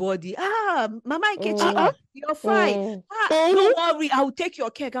everybody. Mama Nkechi, you're fine. Don't worry, I'll take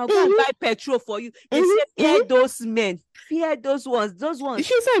your cake. I'll go and buy petrol for you. They say, fear those men. Fear those ones.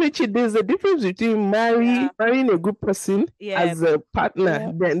 She said there's a difference between marrying a good person as a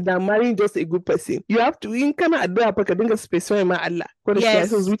partner than marrying just a good person. You have to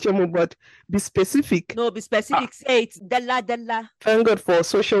but be specific. No, be specific. Say it. Dalla. Thank God for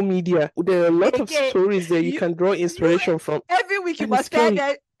social media. There are a lot of stories that you can draw inspiration from. Every week you must tell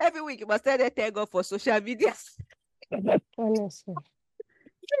that. Every week you must tell that. Thank God for social media. Honestly.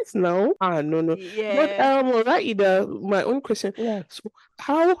 Yes, no. No. Yeah. But Raida, my own question. Yeah. So,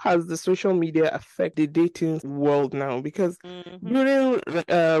 how has the social media affect the dating world now? Because during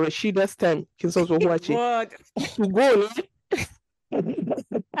Rashida's time,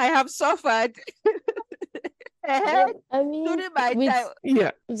 I have suffered. I mean, during my time.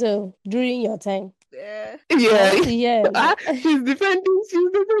 Yeah. So during your time. Yeah. She's defending.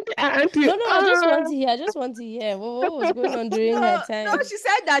 No, I just want to hear what was going on during her time. No, she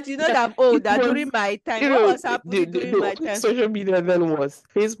said that that I'm old. That during my time, what was happening during my time? Social media then was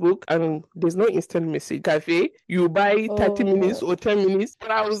Facebook, and there's no instant message. Cafe, you buy 30 minutes or 10 minutes,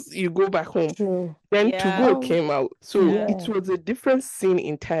 browse, you go back home. True. Then To Go came out, so it was a different scene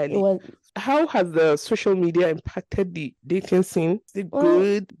entirely. How has the social media impacted the dating scene? Is it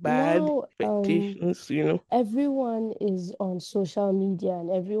good, bad, expectations, Everyone is on social media and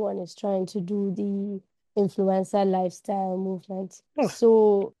everyone is trying to do the influencer lifestyle movement.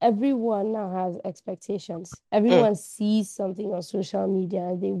 So everyone now has expectations. Everyone sees something on social media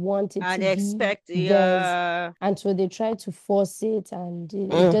and they want it and to expect be theirs. And so they try to force it and it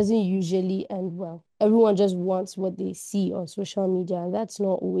doesn't usually end well. Everyone just wants what they see on social media, and that's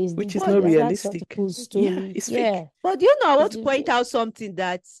not always which is not realistic. That's not the full story. It's fake. But I want to point out something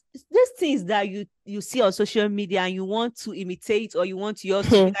that these things that you see on social media and you want to imitate or you want yours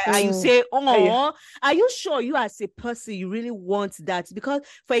to be and you say, are you sure you as a person you really want that? Because,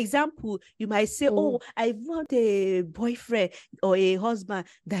 for example, you might say, I want a boyfriend or a husband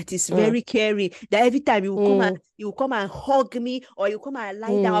that is very caring, that every time you come and hug me or you come and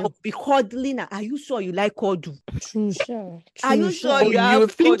lie down or be cuddling. Are you sure you like cuddle? True, sure. Are you sure you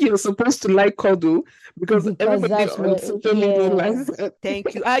think you're supposed to like cuddle because everybody on social media likes it.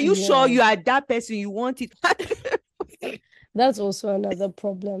 Thank you. Are you sure you are that person you want it? That's also another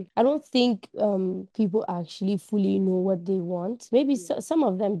problem. I don't think people actually fully know what they want. Maybe some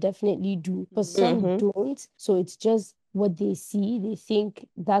of them definitely do, but some don't. So it's just what they see. They think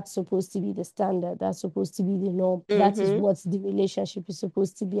that's supposed to be the standard. That's supposed to be the norm. That is what the relationship is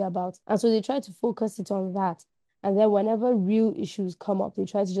supposed to be about. And so they try to focus it on that. And then whenever real issues come up, they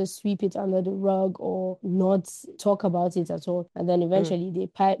try to just sweep it under the rug or not talk about it at all. And then eventually they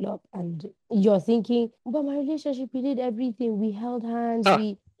pile up and you're thinking, but my relationship, we did everything. We held hands. But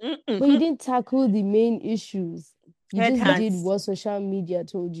you didn't tackle the main issues. You just did what social media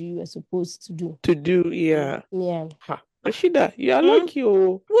told you were supposed to do. Yeah. Rashida, you are lucky.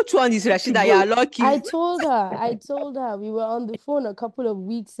 Which one is Rashida? You are lucky. I told her we were on the phone a couple of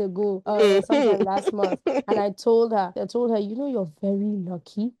weeks ago, sometime last month, and I told her, you're very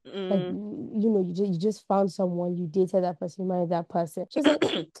lucky. Like, you just found someone, you dated that person, you married that person. She's like,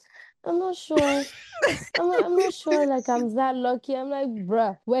 I'm not sure. I'm not sure. Like, I'm that lucky. I'm like,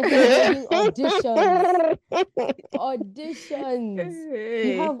 bruh, we're getting auditions.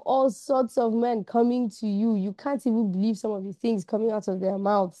 You have all sorts of men coming to you. You can't even believe some of the things coming out of their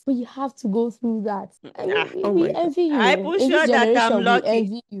mouths. But you have to go through that. I mean, we envy you. I'm sure that I'm lucky. We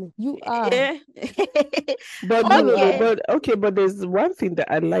envy you. You are. Yeah. But there's one thing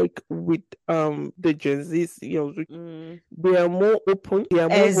that I like with the Gen Zs. They are more open. They are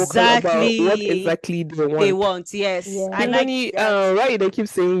more vocal about what exactly they want. Yes. Yeah. I like that. Right, they keep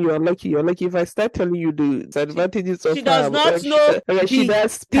saying you're lucky. If I start telling you the advantages of she does not know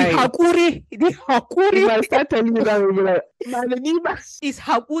Rashida's the time. hakuri. If I start telling you that, we'll be like, it's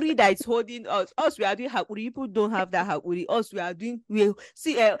hakuri that is holding us. Us, we are doing hakuri. People don't have that hakuri. Us, we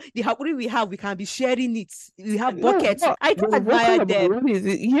see the hakuri we have. We can be sharing it. We have buckets. I don't admire them. What is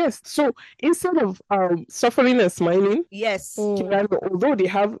it? Yes. So instead of suffering and smiling, yes, although they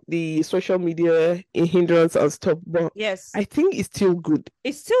have the social media hindrance and stuff, but yes, I think it's still good.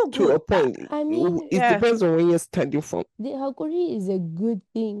 It's still good to a point. I mean, it depends on when you're standing from. The hakuri is a good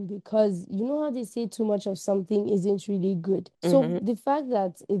thing because you know how they say too much of something isn't really good. So the fact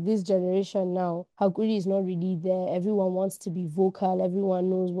that in this generation now, hakuri is not really there. Everyone wants to be vocal. Everyone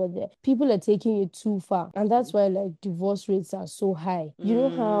knows what they're. People are taking it too far, and that's why like divorce rates are so high. You know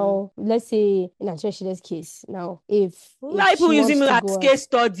how, let's say in Acheshida's case now, if people using me as case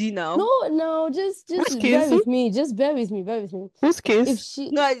study now. No, just bear with me. Just bear with me. Whose case? If she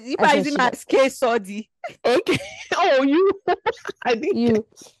you are using me as case study. Okay. Oh, you. I think you.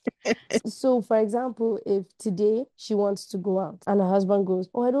 So, for example, if today she wants to go out and her husband goes,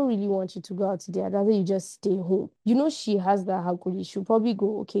 "Oh, I don't really want you to go out today. I'd rather you just stay home." You know, she has that hakuri. She'll probably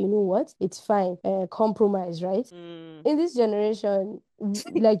go, "Okay, you know what? It's fine. Compromise, right?" In this generation,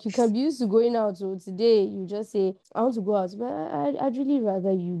 like you can be used to going out. So today you just say, "I want to go out, but I'd really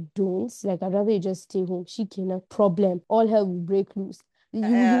rather you don't. Like, I'd rather you just stay home." She cannot. Problem. All hell will break loose. You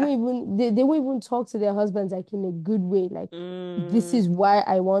won't even they won't even talk to their husbands like in a good way, like this is why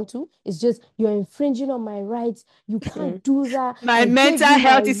I want to. It's just you're infringing on my rights. You can't do that. My mental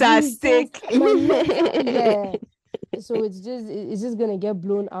health is at stake. Yeah. So it's just gonna get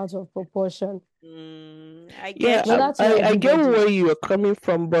blown out of proportion. I get I get where you are coming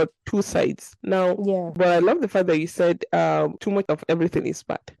from, but two sides now. Yeah. But I love the fact that you said too much of everything is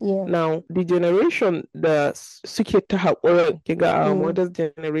bad. Yeah. Now the generation, the Sukitaha or Kega mother's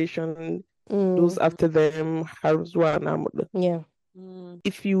generation, those after them, yeah.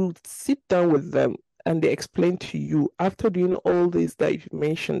 If you sit down with them and they explain to you after doing all this that you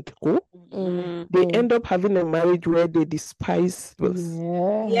mentioned, they end up having a marriage where they despise us.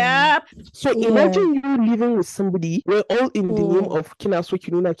 Yeah. So imagine you living with somebody where all in the name of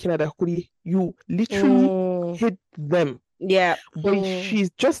you literally hate them. Yeah. But she's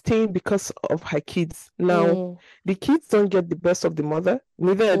just staying because of her kids. Now, the kids don't get the best of the mother,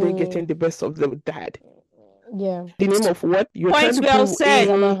 neither are they getting the best of the dad. Yeah. The name of what? You're Point well said.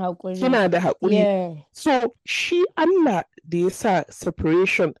 Yeah. So she Allah the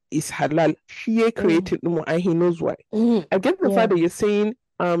separation is halal. She created and he knows why. I get the fact that you're saying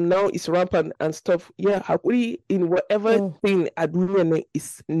now it's rampant and stuff. Yeah, hakuri in whatever thing adrenaline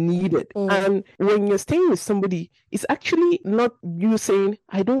is needed. And when you're staying with somebody, it's actually not you saying,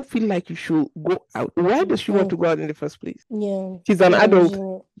 "I don't feel like you should go out." Why does she want to go out in the first place? Yeah. She's an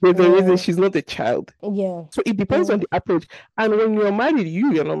adult. There's a reason she's not a child. Yeah. So it depends on the approach. And when you're married,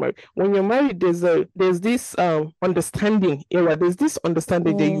 you're not married. When you're married, there's this understanding. There's this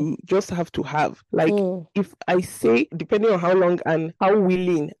understanding that you just have to have. Like if I say, depending on how long and how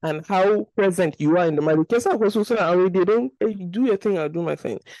willing and how present you are in the marriage, already don't do your thing, I'll do my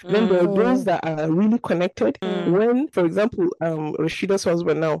thing. Then there are those that are really connected. When, for example, Rashida's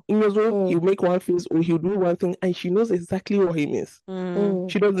husband now, he'll make one face or he'll do one thing and she knows exactly what he means.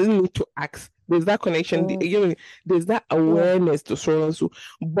 She doesn't need to ask. There's that connection. There's that awareness to so and so.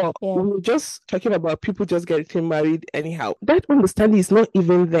 But we're just talking about people just getting married anyhow. That understanding is not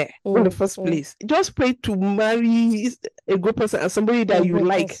even there in the first place. Just pray to marry a good person and somebody that you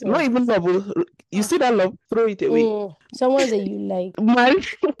like. Not even love. You see that love, throw it away. Someone that you like. Marry.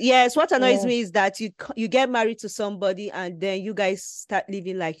 Yes, what annoys me is that you get married to somebody and then you guys start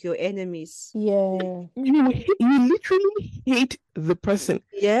living like your enemies. Yeah. You literally hate the person.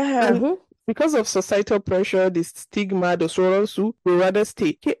 Yeah. And because of societal pressure, the stigma, the sorrows, they rather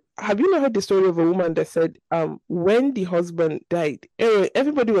stay. Have you not heard the story of a woman that said, when the husband died,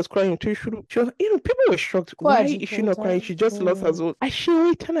 everybody was crying too. People were shocked. Why is she not crying? She just lost her soul. So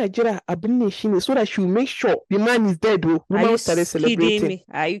that she will make sure the man is dead. Woman started celebrating.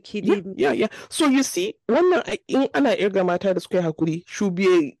 Are you kidding me? Yeah. So you see, when Anna Ergamata the square hakuri should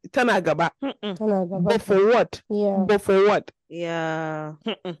be a Tanagaba. But for what? Yeah. But for what? Yeah.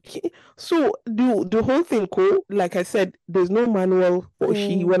 So the whole thing, like I said, there's no manual for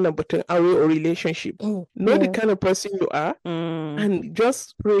she wanna button away or relationship. Know the kind of person you are, and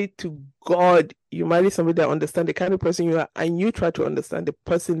just pray to God you marry somebody that understands the kind of person you are, and you try to understand the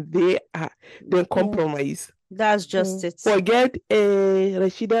person they are. Then compromise. That's just it. Forget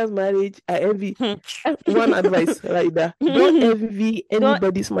Rashida's marriage. I envy. One advice, Raida. Don't envy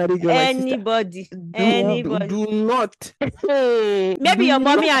anybody's marriage. Anybody. Do not. Maybe your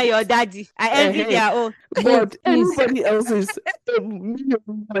mommy and your daddy. I envy their own. But anybody else's,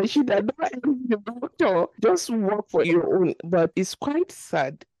 Rashida, don't envy. Just work for your own. But it's quite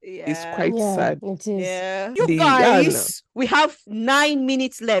sad. Yeah. It's quite sad. It is. Yeah. You guys, we have 9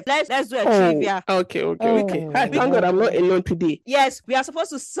 minutes left. Let's do a trivia. Okay. Thank God I'm not alone today. Yes, we are supposed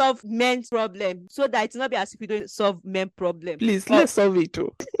to solve men's problem so that it will not be as if we don't solve men's problem. Please, let's solve it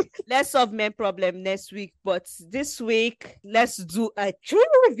too. Let's solve men's problem next week, but this week, let's do a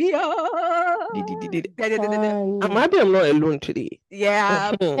trivia. I'm happy I'm not alone today.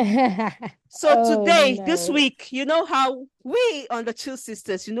 Yeah. So today, this week, you know how we on the Chill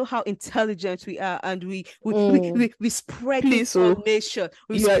Sisters, you know how intelligent we are, and we spread information.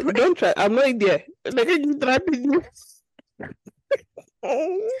 Don't try. I'm not there.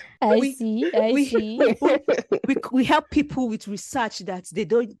 I see. We help people with research that they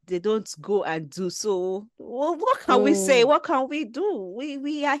don't go and do. So what can we say? What can we do?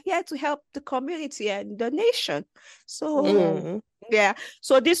 We are here to help the community and the nation. So yeah.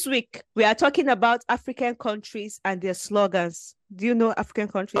 So this week we are talking about African countries and their slogans. Do you know African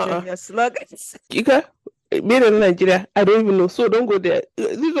countries and their slogans? Kika, made in Nigeria, I don't even know. So don't go there.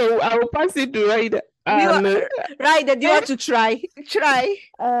 I will pass it to Raida. Raida, do you want to try?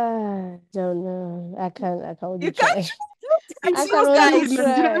 Don't know. I can't. You can't.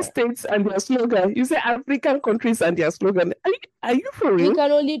 Nigerian states and their slogan. You say African countries and their slogan. Are you for real? We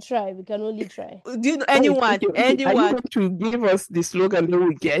can only try. Do you know anyone? Anyone? Are you going to give us the slogan that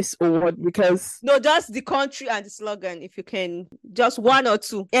we guess or what? Because no, just the country and the slogan. If you can, just one or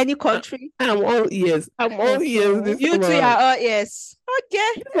two. Any country. I'm all ears. You two are all ears.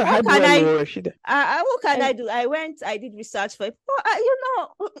 Okay. What can I do? I did research for it.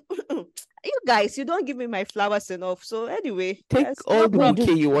 You guys, you don't give me my flowers enough. So anyway, take all the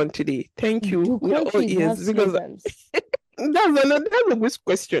bouquet you want today. Thank you. We are all ears because that's a good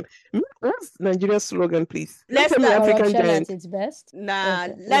question. What's Nigeria's slogan, please? Let's start African giant. At its best. Nah,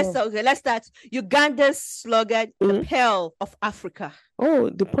 let's start. Uganda's slogan, the Pearl of Africa. Oh,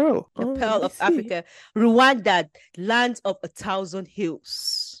 the Pearl. The Pearl of Africa. Rwanda, land of 1,000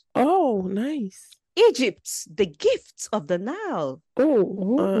 hills. Oh, nice. Egypt, the gift of the Nile.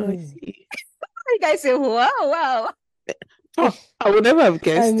 I see. You guys say, wow. Oh, I would never have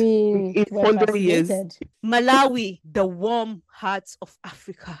guessed. I mean, in 100 years. Malawi, the warm heart of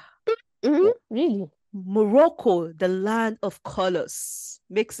Africa. Really? Morocco, the land of colors.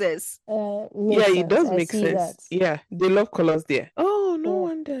 Makes sense. It does make sense. That. Yeah, they love colors there. Oh, no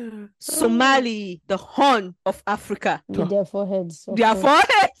wonder. Somali, the horn of Africa. With their foreheads. Their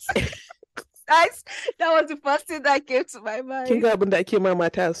foreheads. Guys, that was the first thing that came to my mind.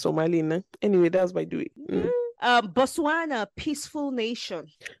 Anyway, that's by doing. Botswana, peaceful nation.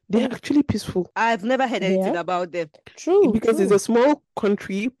 They're actually peaceful. I've never heard anything about them. True. Because it's a small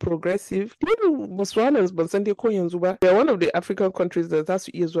country, progressive. Botswanans, they're one of the African countries that has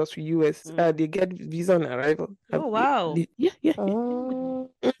to use us to US. They get visa on arrival. Oh, wow. Yeah.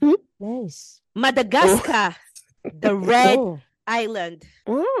 Nice. Madagascar, the red island.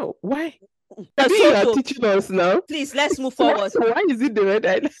 Oh, why? You are teaching us now. Please, let's move forward. Why is it the red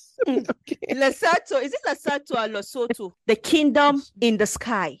island? Okay. Lesotho, is it Lesotho or Lesotho? The kingdom in the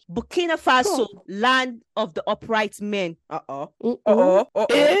sky. Burkina Faso, land of the upright men. Burkina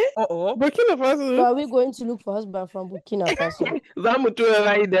Faso. So are we going to look for husband from Burkina Faso? Let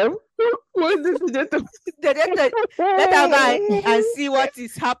her buy and see what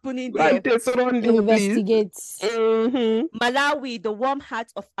is happening there. Investigate. Malawi, the warm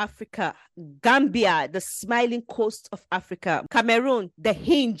heart of Africa. Gambia, the smiling coast of Africa. Cameroon, the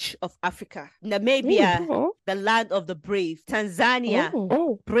hinge of Africa. Namibia, the land of the brave. Tanzania,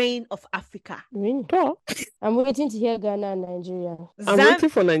 brain of Africa. I'm waiting to hear Ghana and Nigeria. I'm waiting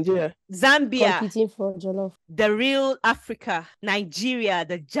for Nigeria. Zambia, competing for Jollof. The real Africa. Nigeria,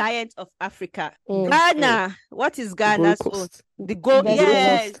 the giant of Africa. Ghana, what is Ghana's own? The gold,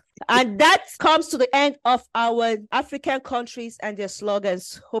 yes. And that comes to the end of our African countries and their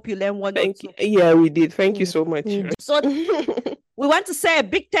slogans. Hope you learned one. Yeah, we did. Thank you so much. So we want to say a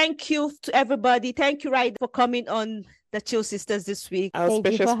big thank you to everybody. Thank you, Raida, for coming on the Chill Sisters this week. Our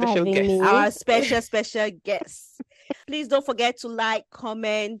special guest. Our special guest. Please don't forget to like,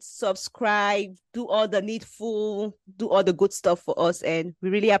 comment, subscribe, do all the needful, do all the good stuff for us. And we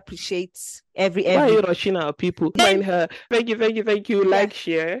really appreciate every. Why are you rushing our people? Find her. Thank you. Like,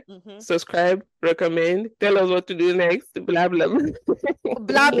 share, subscribe, recommend, tell us what to do next, blah, blah, blah.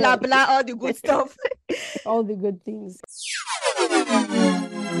 blah blah blah, all the good stuff. All the good things.